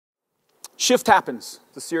Shift happens.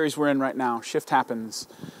 The series we're in right now, Shift Happens.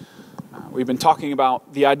 We've been talking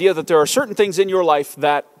about the idea that there are certain things in your life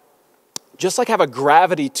that just like have a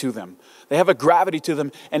gravity to them. They have a gravity to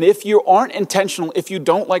them. And if you aren't intentional, if you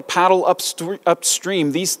don't like paddle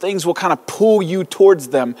upstream, these things will kind of pull you towards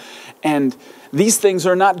them. And these things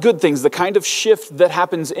are not good things. The kind of shift that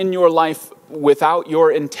happens in your life without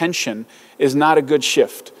your intention is not a good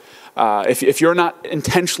shift. If you're not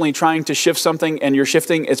intentionally trying to shift something and you're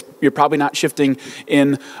shifting, you're probably not shifting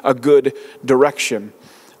in a good direction.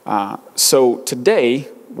 So today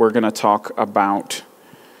we're going to talk about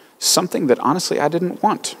something that honestly I didn't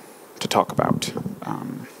want to talk about.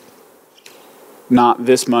 Not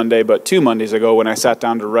this Monday, but 2 Mondays ago when I sat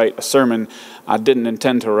down to write a sermon, I didn't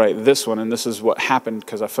intend to write this one, and this is what happened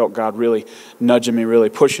because I felt God really nudging me, really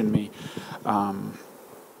pushing me.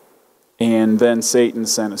 And then Satan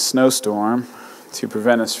sent a snowstorm to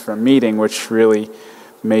prevent us from meeting, which really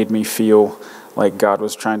made me feel like God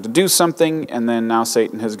was trying to do something. And then now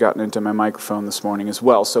Satan has gotten into my microphone this morning as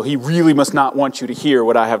well. So he really must not want you to hear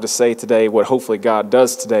what I have to say today, what hopefully God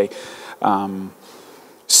does today.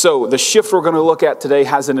 So the shift we're going to look at today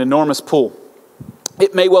has an enormous pull.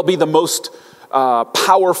 It may well be the most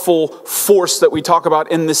powerful force that we talk about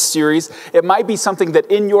in this series. It might be something that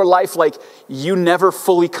in your life, like, you never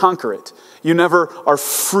fully conquer it. You never are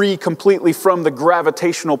free completely from the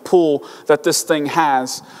gravitational pull that this thing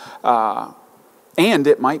has. And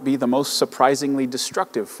it might be the most surprisingly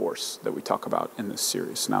destructive force that we talk about in this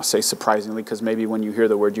series. Now, I say surprisingly because maybe when you hear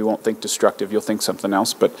the word, you won't think destructive. You'll think something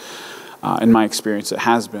else. But in my experience, it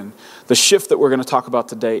has been. The shift that we're going to talk about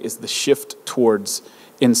today is the shift towards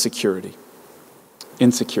insecurity.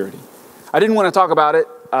 Insecurity. I didn't want to talk about it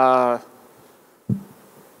for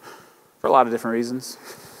a lot of different reasons.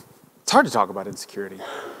 It's hard to talk about insecurity.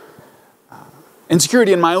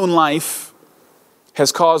 Insecurity in my own life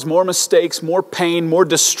has caused more mistakes, more pain, more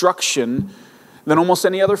destruction than almost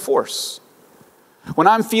any other force. When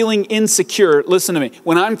I'm feeling insecure, listen to me,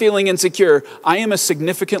 when I'm feeling insecure, I am a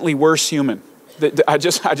significantly worse human. I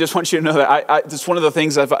just want you to know that it's one of the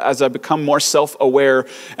things as I become more self-aware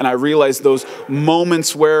and I realize those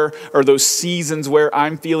moments or those seasons where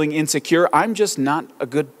I'm feeling insecure, I'm just not a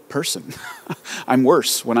good person. I'm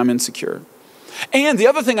worse when I'm insecure. And the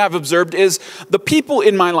other thing I've observed is the people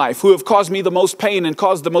in my life who have caused me the most pain and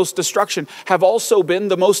caused the most destruction have also been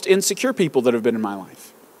the most insecure people that have been in my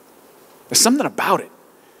life. There's something about it.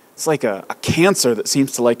 It's like a cancer that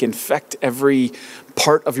seems to like infect every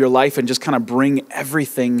part of your life and just kind of bring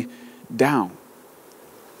everything down.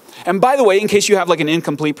 And by the way, in case you have like an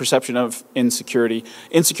incomplete perception of insecurity,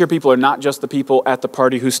 insecure people are not just the people at the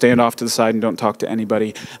party who stand off to the side and don't talk to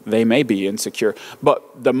anybody. They may be insecure.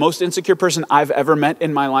 But the most insecure person I've ever met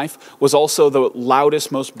in my life was also the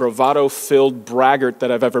loudest, most bravado-filled braggart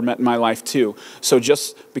that I've ever met in my life too. So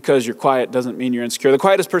just because you're quiet doesn't mean you're insecure. The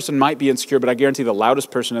quietest person might be insecure, but I guarantee the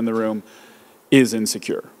loudest person in the room is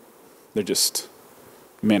insecure. They're just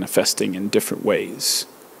manifesting in different ways.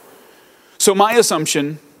 So my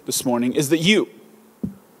assumption this morning is that you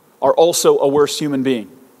are also a worse human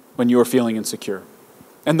being when you are feeling insecure.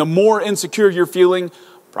 And the more insecure you're feeling,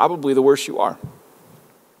 probably the worse you are.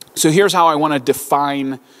 So here's how I want to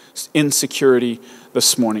define insecurity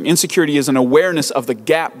this morning. Insecurity is an awareness of the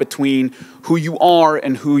gap between who you are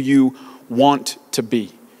and who you want to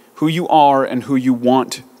be. Who you are and who you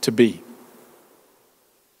want to be.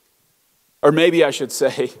 Or maybe I should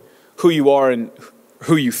say who you are and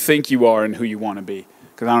who you think you are and who you want to be.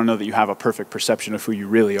 Because I don't know that you have a perfect perception of who you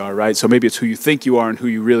really are, right? So maybe it's who you think you are and who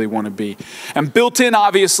you really want to be. And built in,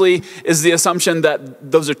 obviously, is the assumption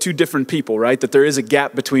that those are two different people, right? That there is a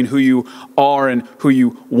gap between who you are and who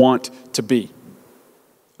you want to be.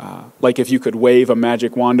 Like if you could wave a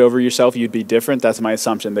magic wand over yourself, you'd be different. That's my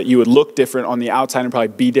assumption, that you would look different on the outside and probably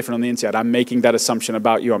be different on the inside. I'm making that assumption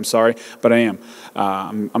about you. I'm sorry, but I am.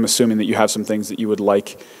 I'm assuming that you have some things that you would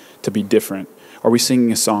like to be different. Are we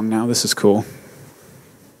singing a song now? This is cool.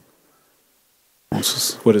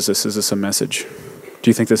 What is this? Is this a message? Do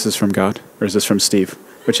you think this is from God? Or is this from Steve?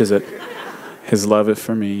 Which is it? His love is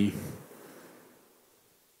for me.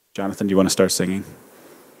 Jonathan, do you want to start singing?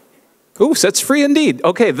 Ooh, sets free indeed.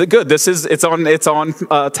 Okay, good. It's on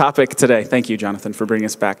topic today. Thank you, Jonathan, for bringing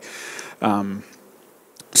us back.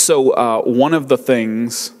 So one of the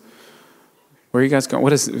things, where are you guys going?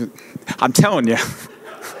 What is it? I'm telling you.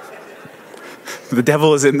 The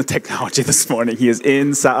devil is in the technology this morning. He is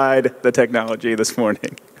inside the technology this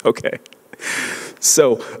morning. Okay.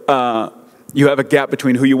 So you have a gap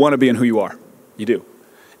between who you want to be and who you are. You do.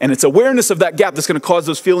 And it's awareness of that gap that's going to cause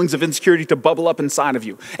those feelings of insecurity to bubble up inside of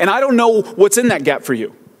you. And I don't know what's in that gap for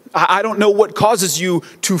you. I don't know what causes you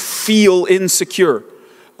to feel insecure.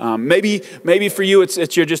 Maybe for you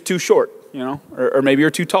it's you're just too short, or maybe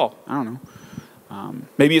you're too tall. I don't know.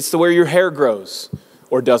 Maybe it's the way your hair grows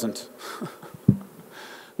or doesn't.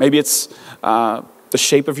 Maybe it's the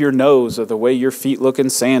shape of your nose or the way your feet look in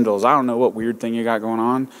sandals. I don't know what weird thing you got going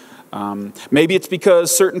on. Maybe it's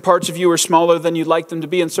because certain parts of you are smaller than you'd like them to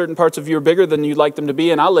be and certain parts of you are bigger than you'd like them to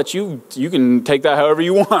be, and I'll let you can take that however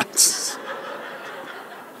you want.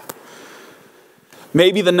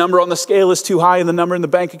 Maybe the number on the scale is too high and the number in the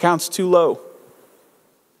bank account's too low.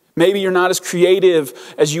 Maybe you're not as creative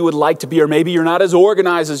as you would like to be, or maybe you're not as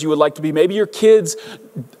organized as you would like to be. Maybe your kids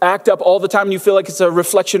act up all the time and you feel like it's a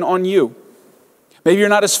reflection on you. Maybe you're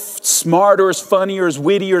not as smart or as funny or as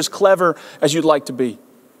witty or as clever as you'd like to be.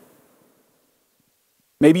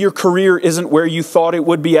 Maybe your career isn't where you thought it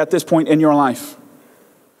would be at this point in your life.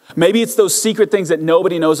 Maybe it's those secret things that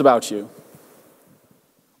nobody knows about you.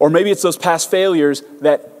 Or maybe it's those past failures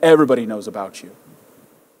that everybody knows about you.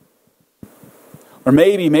 Or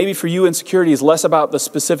maybe for you, insecurity is less about the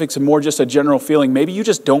specifics and more just a general feeling. Maybe you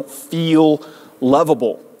just don't feel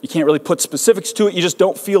lovable. You can't really put specifics to it. You just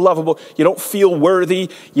don't feel lovable. You don't feel worthy.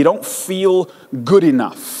 You don't feel good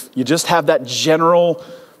enough. You just have that general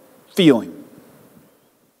feeling.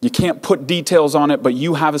 You can't put details on it, but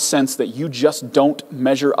you have a sense that you just don't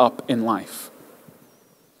measure up in life.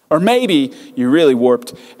 Or maybe you're really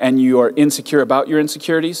warped and you are insecure about your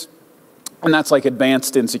insecurities. And that's like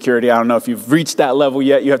advanced insecurity. I don't know if you've reached that level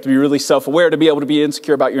yet. You have to be really self-aware to be able to be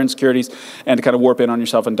insecure about your insecurities and to kind of warp in on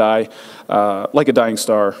yourself and die like a dying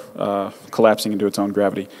star, collapsing into its own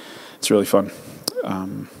gravity. It's really fun.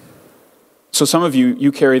 So some of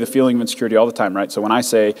you carry the feeling of insecurity all the time, right? So when I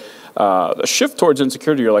say a shift towards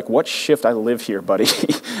insecurity, you're like, what shift? I live here, buddy.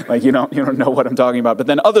 Like you don't know what I'm talking about. But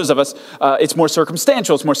then others of us, it's more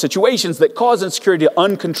circumstantial. It's more situations that cause insecurity to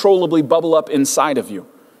uncontrollably bubble up inside of you.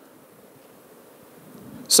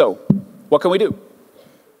 So what can we do?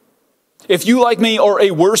 If you, like me, are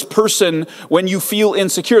a worse person when you feel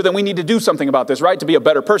insecure, then we need to do something about this, right? To be a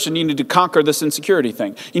better person, you need to conquer this insecurity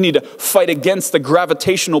thing. You need to fight against the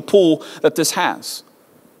gravitational pull that this has.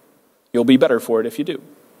 You'll be better for it if you do.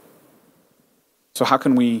 So how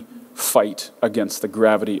can we fight against the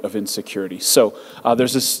gravity of insecurity? So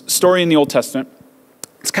there's this story in the Old Testament.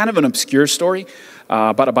 It's kind of an obscure story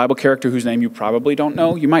about a Bible character whose name you probably don't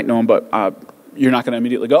know. You might know him, but you're not going to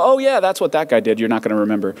immediately go, oh yeah, that's what that guy did. You're not going to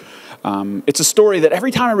remember. It's a story that every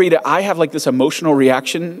time I read it, I have like this emotional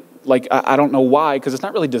reaction. Like, I don't know why, because it's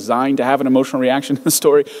not really designed to have an emotional reaction in the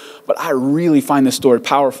story, but I really find this story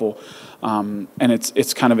powerful. And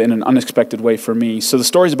it's kind of in an unexpected way for me. So the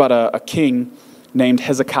story's about a king named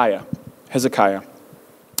Hezekiah.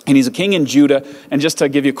 And he's a king in Judah. And just to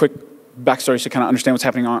give you a quick backstory to kind of understand what's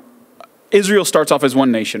happening on Israel starts off as one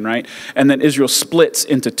nation, right? And then Israel splits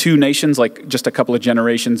into two nations, like just a couple of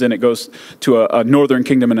generations, and it goes to a northern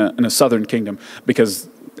kingdom and a southern kingdom because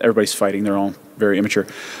everybody's fighting. They're all very immature.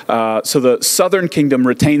 So the southern kingdom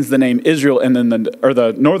retains the name Israel, and then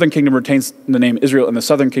the northern kingdom retains the name Israel, and the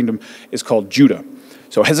southern kingdom is called Judah.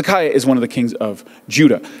 So Hezekiah is one of the kings of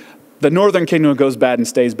Judah. The northern kingdom goes bad and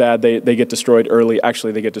stays bad. They get destroyed early.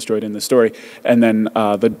 Actually, they get destroyed in the story. And then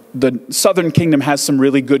the southern kingdom has some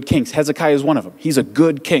really good kings. Hezekiah is one of them. He's a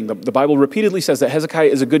good king. The Bible repeatedly says that Hezekiah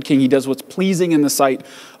is a good king. He does what's pleasing in the sight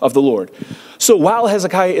of the Lord. So while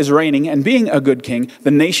Hezekiah is reigning and being a good king, the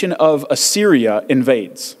nation of Assyria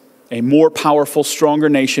invades. A more powerful, stronger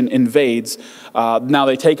nation invades. Now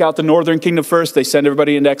they take out the northern kingdom first, they send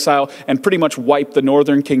everybody into exile, and pretty much wipe the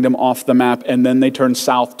northern kingdom off the map, and then they turn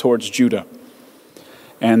south towards Judah.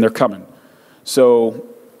 And they're coming. So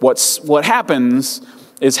what happens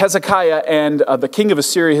is Hezekiah and the king of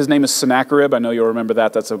Assyria, his name is Sennacherib. I know you'll remember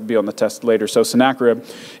that. That'll be on the test later. So Sennacherib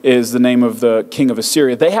is the name of the king of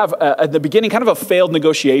Assyria. They have, at the beginning, kind of a failed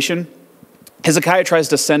negotiation. Hezekiah tries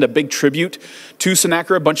to send a big tribute to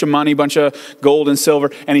Sennacherib, a bunch of money, a bunch of gold and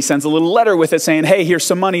silver, and he sends a little letter with it saying, hey, here's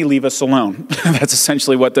some money, leave us alone. That's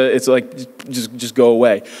essentially what it's like, just go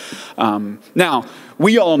away. Now,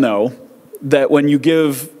 we all know that when you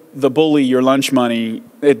give the bully your lunch money,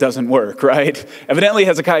 it doesn't work, right? Evidently,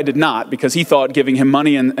 Hezekiah did not, because he thought giving him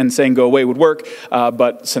money and saying go away would work,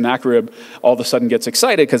 but Sennacherib all of a sudden gets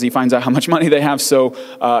excited because he finds out how much money they have. So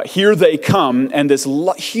here they come, and this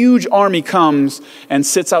huge army comes and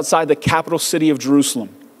sits outside the capital city of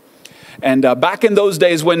Jerusalem. And back in those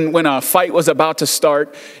days when a fight was about to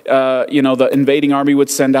start, the invading army would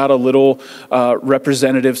send out a little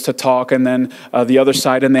representatives to talk, and then the other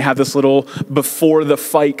side, and they have this little before the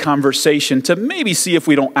fight conversation to maybe see if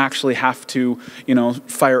we don't actually have to,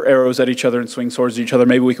 fire arrows at each other and swing swords at each other.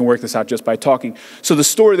 Maybe we can work this out just by talking. So the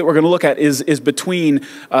story that we're going to look at is between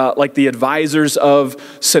the advisors of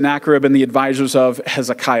Sennacherib and the advisors of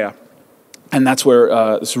Hezekiah. And that's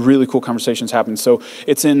where this really cool conversations happen. So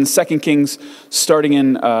it's in 2 Kings, starting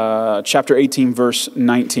in chapter 18, verse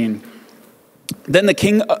 19. Then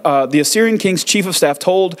the Assyrian king's chief of staff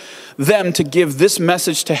told them to give this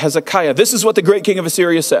message to Hezekiah. This is what the great king of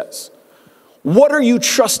Assyria says. What are you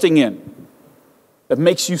trusting in that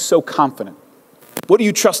makes you so confident? What are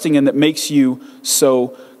you trusting in that makes you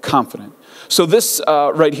so confident? So this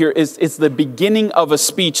right here is the beginning of a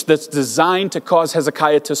speech that's designed to cause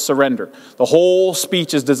Hezekiah to surrender. The whole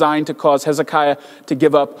speech is designed to cause Hezekiah to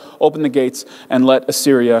give up, open the gates, and let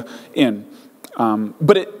Assyria in.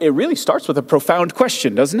 But it really starts with a profound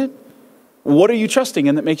question, doesn't it? What are you trusting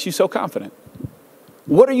in that makes you so confident?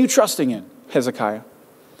 What are you trusting in, Hezekiah?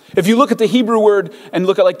 If you look at the Hebrew word and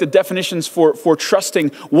look at the definitions for trusting,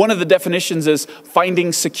 one of the definitions is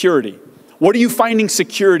finding security. What are you finding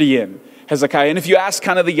security in, Hezekiah? And if you ask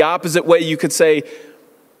kind of the opposite way, you could say,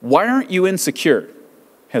 why aren't you insecure,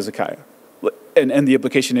 Hezekiah? And the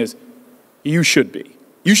implication is, you should be.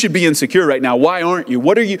 You should be insecure right now. Why aren't you?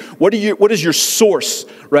 What is your source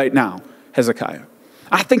right now, Hezekiah?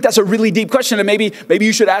 I think that's a really deep question, and maybe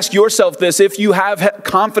you should ask yourself this. If you have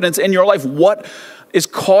confidence in your life, what is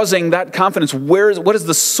causing that confidence? What is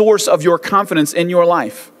the source of your confidence in your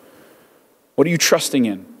life? What are you trusting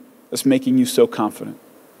in that's making you so confident?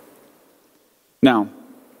 Now,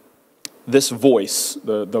 this voice,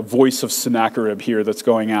 the voice of Sennacherib here that's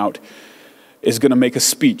going out, is going to make a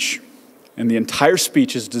speech. And the entire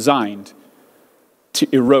speech is designed to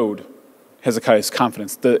erode Hezekiah's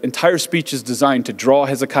confidence. The entire speech is designed to draw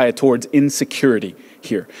Hezekiah towards insecurity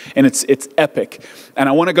here. And it's epic. And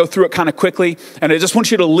I want to go through it kind of quickly. And I just want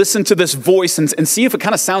you to listen to this voice and see if it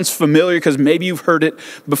kind of sounds familiar, because maybe you've heard it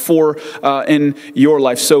before in your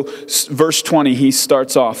life. So verse 20, he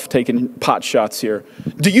starts off taking pot shots here.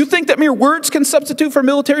 Do you think that mere words can substitute for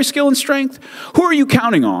military skill and strength? Who are you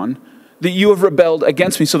counting on that you have rebelled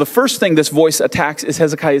against me? So the first thing this voice attacks is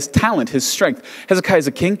Hezekiah's talent, his strength. Hezekiah is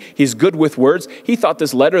a king. He's good with words. He thought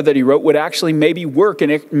this letter that he wrote would actually maybe work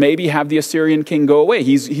and maybe have the Assyrian king go away.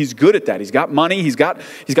 He's good at that. He's got money. He's got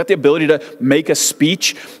the ability to make a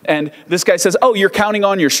speech. And this guy says, oh, you're counting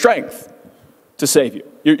on your strength to save you.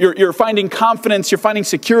 You're finding confidence, you're finding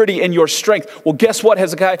security in your strength. Well, guess what,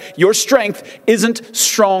 Hezekiah? Your strength isn't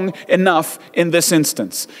strong enough in this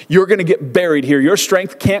instance. You're going to get buried here. Your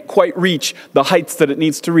strength can't quite reach the heights that it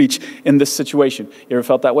needs to reach in this situation. You ever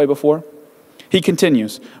felt that way before? He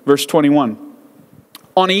continues, verse 21.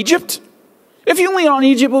 On Egypt? If you lean on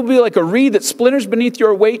Egypt, it will be like a reed that splinters beneath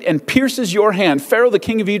your weight and pierces your hand. Pharaoh, the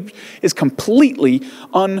king of Egypt, is completely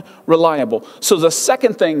unreliable. So the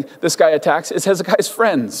second thing this guy attacks is Hezekiah's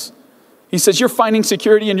friends. He says, you're finding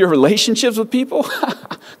security in your relationships with people?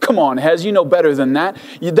 Come on, Hez, you know better than that.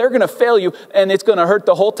 They're going to fail you, and it's going to hurt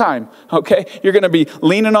the whole time, okay? You're going to be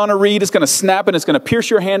leaning on a reed, it's going to snap, and it's going to pierce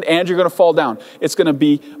your hand, and you're going to fall down. It's going to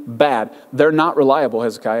be bad. They're not reliable,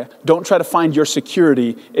 Hezekiah. Don't try to find your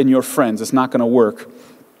security in your friends. It's not going to work.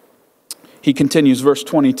 He continues, verse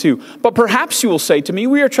 22. But perhaps you will say to me,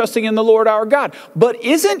 we are trusting in the Lord our God. But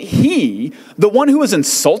isn't he the one who was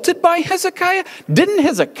insulted by Hezekiah? Didn't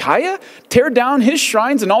Hezekiah tear down his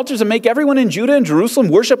shrines and altars and make everyone in Judah and Jerusalem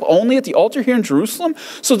worship only at the altar here in Jerusalem?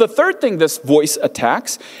 So the third thing this voice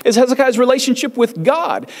attacks is Hezekiah's relationship with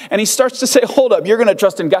God. And he starts to say, hold up, you're going to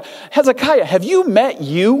trust in God. Hezekiah, have you met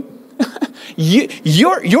you?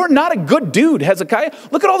 You're not a good dude, Hezekiah.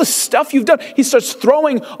 Look at all the stuff you've done. He starts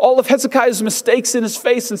throwing all of Hezekiah's mistakes in his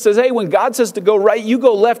face and says, hey, when God says to go right, you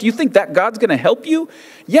go left. You think that God's going to help you?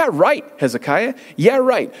 Yeah, right, Hezekiah. Yeah,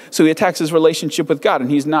 right. So he attacks his relationship with God, and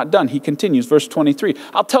he's not done. He continues, verse 23.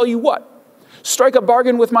 I'll tell you what. Strike a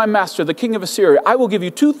bargain with my master, the king of Assyria. I will give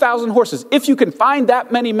you 2,000 horses if you can find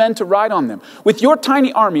that many men to ride on them. With your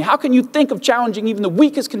tiny army, how can you think of challenging even the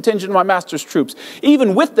weakest contingent of my master's troops,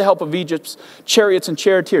 even with the help of Egypt's chariots and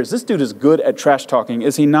charioteers? This dude is good at trash talking,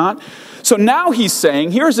 is he not? So now he's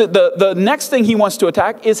saying, here's the next thing he wants to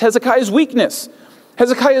attack is Hezekiah's weakness.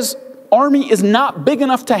 Hezekiah's army is not big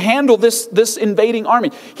enough to handle this invading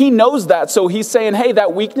army. He knows that, so he's saying, hey,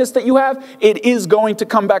 that weakness that you have, it is going to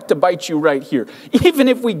come back to bite you right here. Even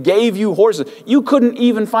if we gave you horses, you couldn't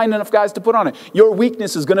even find enough guys to put on it. Your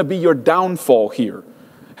weakness is going to be your downfall here,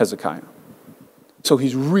 Hezekiah. So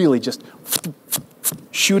he's really just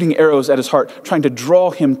shooting arrows at his heart, trying to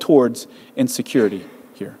draw him towards insecurity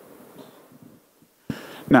here.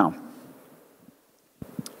 Now,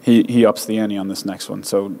 he ups the ante on this next one.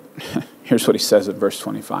 So here's what he says at verse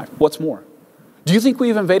 25. What's more? Do you think we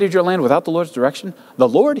have invaded your land without the Lord's direction? The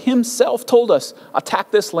Lord himself told us, attack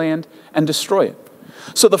this land and destroy it.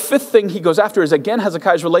 So the fifth thing he goes after is, again,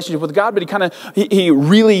 Hezekiah's relationship with God, but he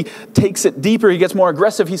really takes it deeper. He gets more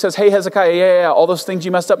aggressive. He says, hey, Hezekiah, yeah, all those things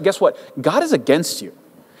you messed up. Guess what? God is against you.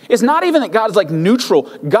 It's not even that God is like neutral.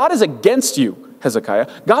 God is against you, Hezekiah.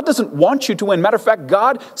 God doesn't want you to win. Matter of fact,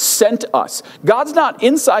 God sent us. God's not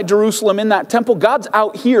inside Jerusalem in that temple. God's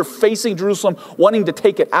out here facing Jerusalem, wanting to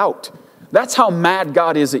take it out. That's how mad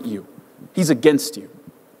God is at you. He's against you.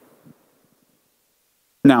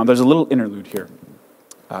 Now, there's a little interlude here.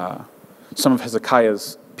 Some of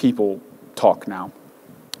Hezekiah's people talk now.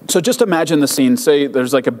 So just imagine the scene. Say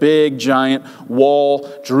there's like a big, giant wall.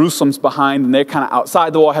 Jerusalem's behind, and they're kind of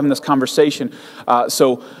outside the wall having this conversation.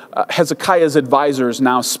 So Hezekiah's advisors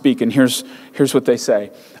now speak, and here's what they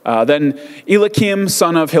say. Then Eliakim,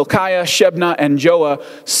 son of Hilkiah, Shebna, and Joah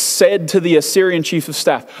said to the Assyrian chief of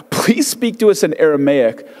staff, please speak to us in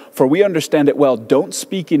Aramaic, for we understand it well. Don't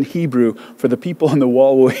speak in Hebrew, for the people on the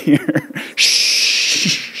wall will hear.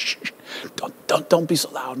 Shh. Don't be so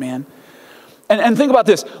loud, man. And think about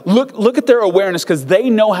this. Look at their awareness, because they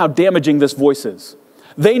know how damaging this voice is.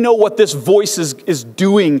 They know what this voice is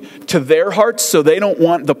doing to their hearts, so they don't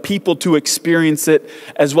want the people to experience it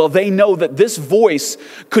as well. They know that this voice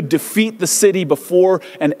could defeat the city before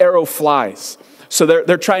an arrow flies. So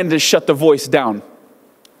they're trying to shut the voice down.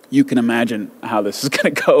 You can imagine how this is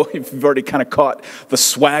going to go. If you've already kind of caught the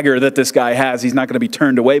swagger that this guy has, he's not going to be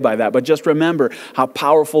turned away by that. But just remember how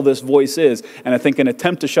powerful this voice is. And I think an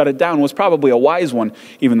attempt to shut it down was probably a wise one,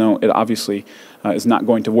 even though it obviously is not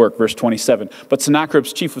going to work. Verse 27. But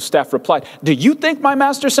Sennacherib's chief of staff replied, do you think my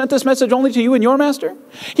master sent this message only to you and your master?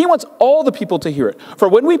 He wants all the people to hear it. For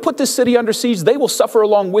when we put this city under siege, they will suffer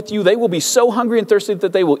along with you. They will be so hungry and thirsty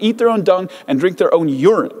that they will eat their own dung and drink their own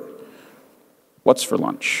urine. What's for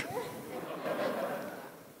lunch?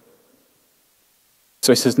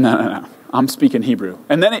 So he says, no. I'm speaking Hebrew.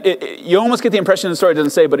 And then you almost get the impression, the story doesn't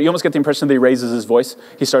say, but you almost get the impression that he raises his voice.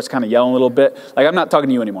 He starts kind of yelling a little bit. Like, I'm not talking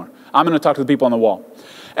to you anymore. I'm going to talk to the people on the wall.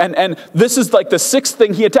 And this is like the sixth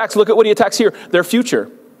thing he attacks. Look at what he attacks here. Their future.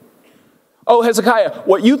 Oh, Hezekiah,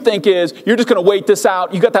 what you think is you're just going to wait this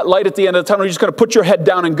out. You got that light at the end of the tunnel. You're just going to put your head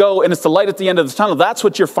down and go, and it's the light at the end of the tunnel. That's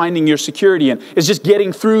what you're finding your security in, is just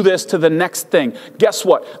getting through this to the next thing. Guess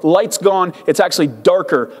what? Light's gone. It's actually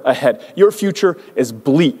darker ahead. Your future is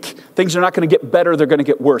bleak. Things are not going to get better. They're going to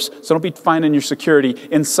get worse. So don't be finding your security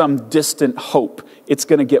in some distant hope. It's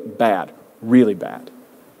going to get bad, really bad.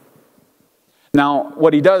 Now,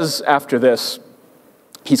 what he does after this,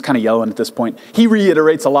 he's kind of yelling at this point. He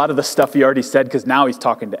reiterates a lot of the stuff he already said, because now he's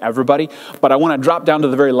talking to everybody. But I want to drop down to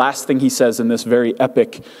the very last thing he says in this very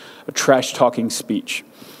epic trash-talking speech.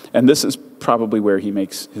 And this is probably where he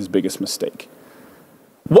makes his biggest mistake.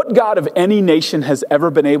 What God of any nation has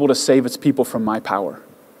ever been able to save its people from my power?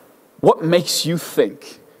 What makes you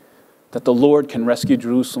think that the Lord can rescue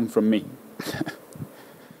Jerusalem from me?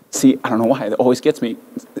 See, I don't know why. It always gets me.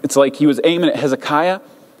 It's like he was aiming at Hezekiah,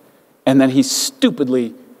 and then he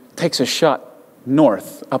stupidly takes a shot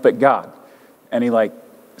north up at God. And he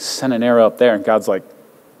sent an arrow up there, and God's like,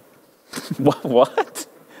 what?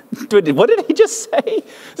 What did he just say?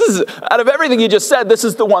 This is, out of everything he just said, this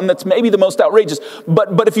is the one that's maybe the most outrageous.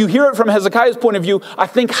 But if you hear it from Hezekiah's point of view, I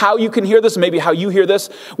think how you can hear this, maybe how you hear this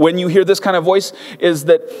when you hear this kind of voice, is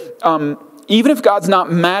that even if God's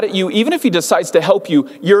not mad at you, even if he decides to help you,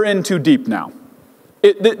 you're in too deep now.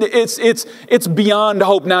 It's beyond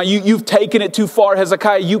hope now. You've taken it too far,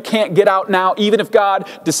 Hezekiah. You can't get out now. Even if God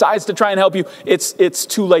decides to try and help you, it's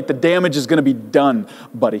too late. The damage is going to be done,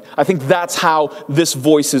 buddy. I think that's how this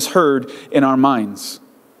voice is heard in our minds.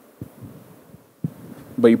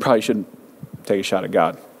 But you probably shouldn't take a shot at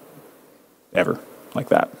God. Ever. Like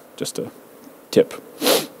that. Just a tip.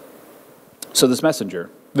 So this messenger,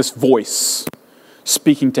 this voice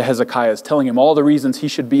speaking to Hezekiah, is telling him all the reasons he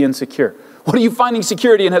should be insecure. What are you finding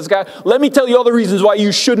security in, Hezekiah? Let me tell you all the reasons why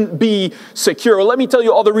you shouldn't be secure. Or let me tell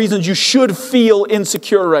you all the reasons you should feel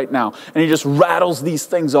insecure right now. And he just rattles these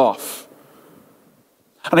things off.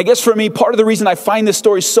 And I guess for me, part of the reason I find this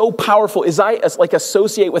story so powerful is I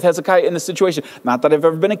associate with Hezekiah in this situation. Not that I've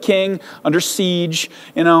ever been a king under siege,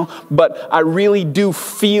 but I really do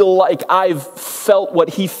feel like I've felt what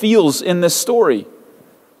he feels in this story.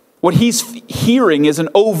 What he's hearing is an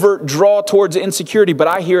overt draw towards insecurity, but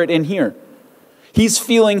I hear it in here. He's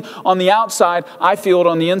feeling on the outside, I feel it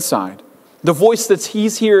on the inside. The voice that he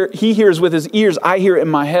hears with his ears, I hear in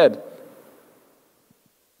my head.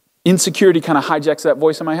 Insecurity kind of hijacks that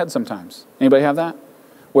voice in my head sometimes. Anybody have that?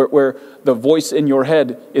 Where the voice in your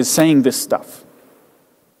head is saying this stuff.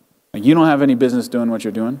 Like, you don't have any business doing what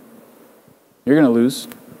you're doing. You're going to lose.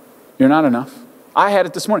 You're not enough. I had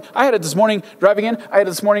it this morning. I had it this morning driving in. I had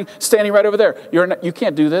it this morning standing right over there. You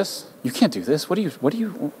can't do this. You can't do this. What do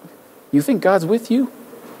you think God's with you?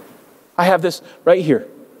 I have this right here.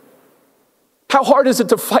 How hard is it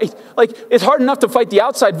to fight? Like, it's hard enough to fight the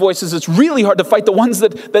outside voices. It's really hard to fight the ones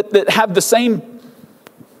that have the same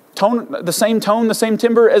tone, the same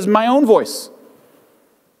timbre as my own voice.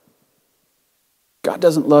 God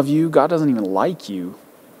doesn't love you. God doesn't even like you.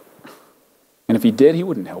 And if he did, he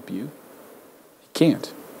wouldn't help you. He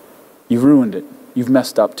can't. You've ruined it. You've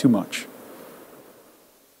messed up too much.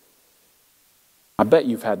 I bet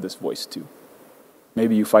you've had this voice too.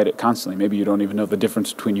 Maybe you fight it constantly. Maybe you don't even know the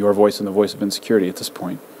difference between your voice and the voice of insecurity at this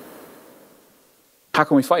point. How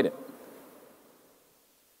can we fight it?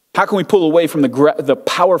 How can we pull away from the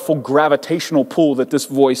powerful gravitational pull that this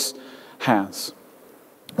voice has?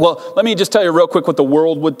 Well, let me just tell you real quick what the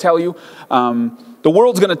world would tell you. The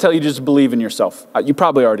world's going to tell you to just believe in yourself. You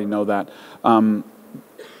probably already know that.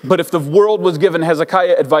 But if the world was giving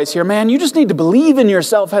Hezekiah advice here, man, you just need to believe in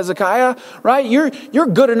yourself, Hezekiah, right? You're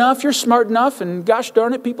good enough, you're smart enough, and gosh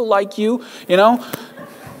darn it, people like you, you know?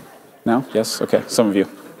 No? Yes? Okay, some of you.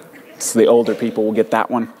 It's the older people will get that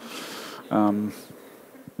one.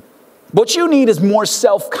 What you need is more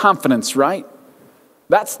self-confidence, right?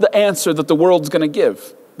 That's the answer that the world's going to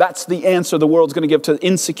give. That's the answer the world's going to give to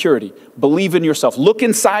insecurity. Believe in yourself. Look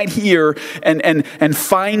inside here and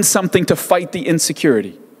find something to fight the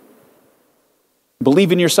insecurity.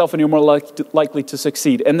 Believe in yourself and you're more likely to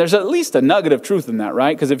succeed. And there's at least a nugget of truth in that,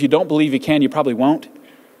 right? Because if you don't believe you can, you probably won't.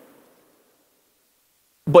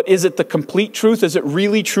 But is it the complete truth? Is it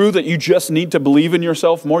really true that you just need to believe in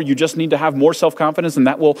yourself more? You just need to have more self-confidence and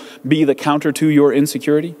that will be the counter to your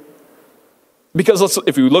insecurity? Because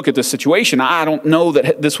if you look at this situation, I don't know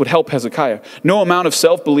that this would help Hezekiah. No amount of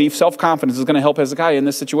self-belief, self-confidence is going to help Hezekiah in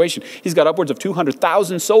this situation. He's got upwards of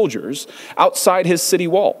 200,000 soldiers outside his city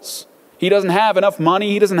walls. He doesn't have enough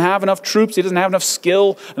money. He doesn't have enough troops. He doesn't have enough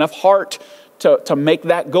skill, enough heart to make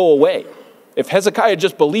that go away. If Hezekiah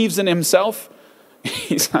just believes in himself,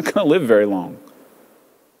 he's not going to live very long.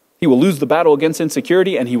 He will lose the battle against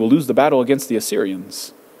insecurity and he will lose the battle against the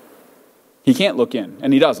Assyrians. He can't look in,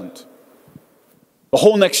 and he doesn't. The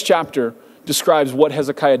whole next chapter describes what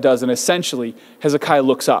Hezekiah does, and essentially, Hezekiah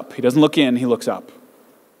looks up. He doesn't look in, he looks up.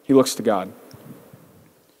 He looks to God.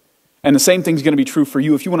 And the same thing's going to be true for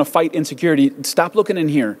you. If you want to fight insecurity, stop looking in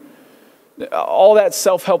here. All that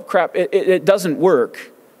self-help crap, it doesn't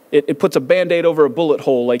work. It puts a Band-Aid over a bullet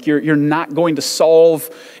hole. Like you're not going to solve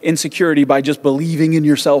insecurity by just believing in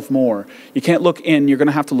yourself more. You can't look in, you're going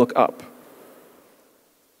to have to look up.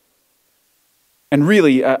 And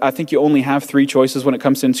really, I think you only have three choices when it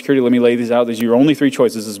comes to insecurity. Let me lay these out. These are your only three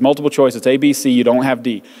choices. It's multiple choice. It's A, B, C. You don't have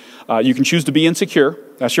D. You can choose to be insecure.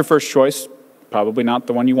 That's your first choice. Probably not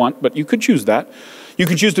the one you want, but you could choose that. You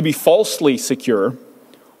can choose to be falsely secure,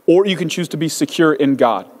 or you can choose to be secure in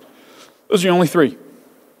God. Those are your only three.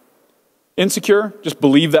 Insecure, just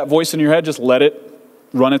believe that voice in your head. Just let it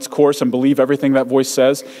run its course and believe everything that voice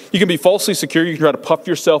says. You can be falsely secure. You can try to puff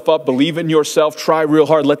yourself up, believe in yourself, try real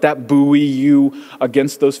hard, let that buoy you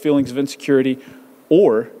against those feelings of insecurity.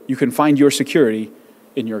 Or you can find your security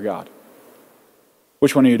in your God.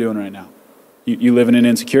 Which one are you doing right now? You living in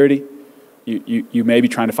insecurity? You may be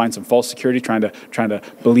trying to find some false security, trying to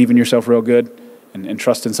believe in yourself real good and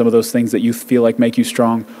trust in some of those things that you feel like make you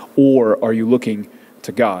strong. Or are you looking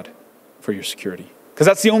to God for your security? Because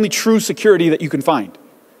that's the only true security that you can find.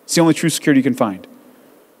 It's the only true security you can find.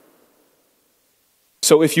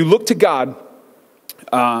 So if you look to God,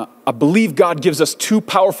 I believe God gives us two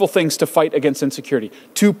powerful things to fight against insecurity.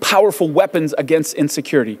 Two powerful weapons against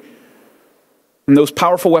insecurity. And those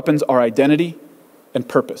powerful weapons are identity and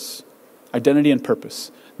purpose. Identity and purpose.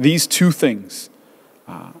 These two things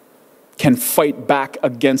can fight back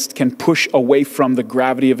against, can push away from the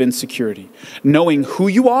gravity of insecurity. Knowing who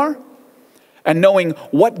you are and knowing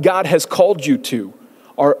what God has called you to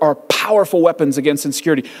are powerful weapons against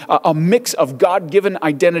insecurity. A mix of God-given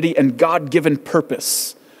identity and God-given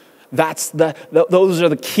purpose. Those are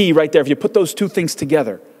the key right there. If you put those two things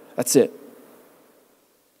together, that's it.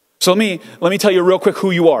 So let me tell you real quick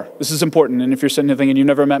who you are. This is important. And if you're sitting there thinking, you've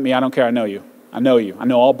never met me, I don't care. I know you. I know you. I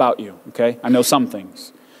know all about you. Okay? I know some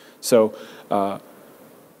things. So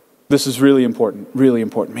this is really important. Really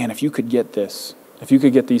important. Man, if you could get this, if you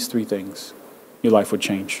could get these three things, your life would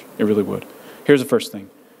change. It really would. Here's the first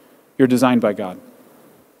thing. You're designed by God.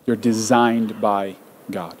 You're designed by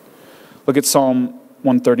God. Look at Psalm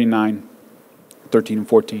 139, 13 and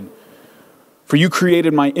 14. For you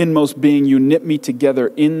created my inmost being. You knit me together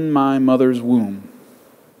in my mother's womb.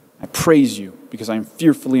 I praise you because I am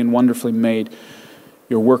fearfully and wonderfully made.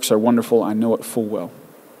 Your works are wonderful. I know it full well.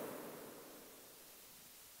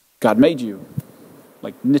 God made you,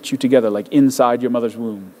 like knit you together, like inside your mother's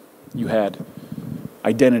womb. You had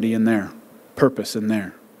identity in there, purpose in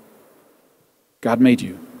there. God made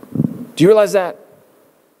you. Do you realize that?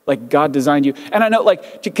 Like God designed you. And I know,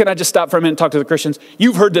 like, can I just stop for a minute and talk to the Christians?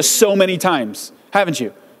 You've heard this so many times, haven't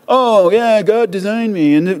you? Oh, yeah, God designed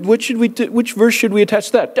me. And which verse should we attach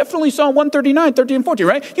to that? Definitely Psalm 139, 13 and 14,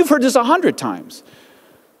 right? You've heard this 100 times.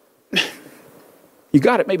 You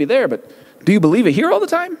got it maybe there, but do you believe it here all the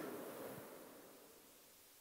time?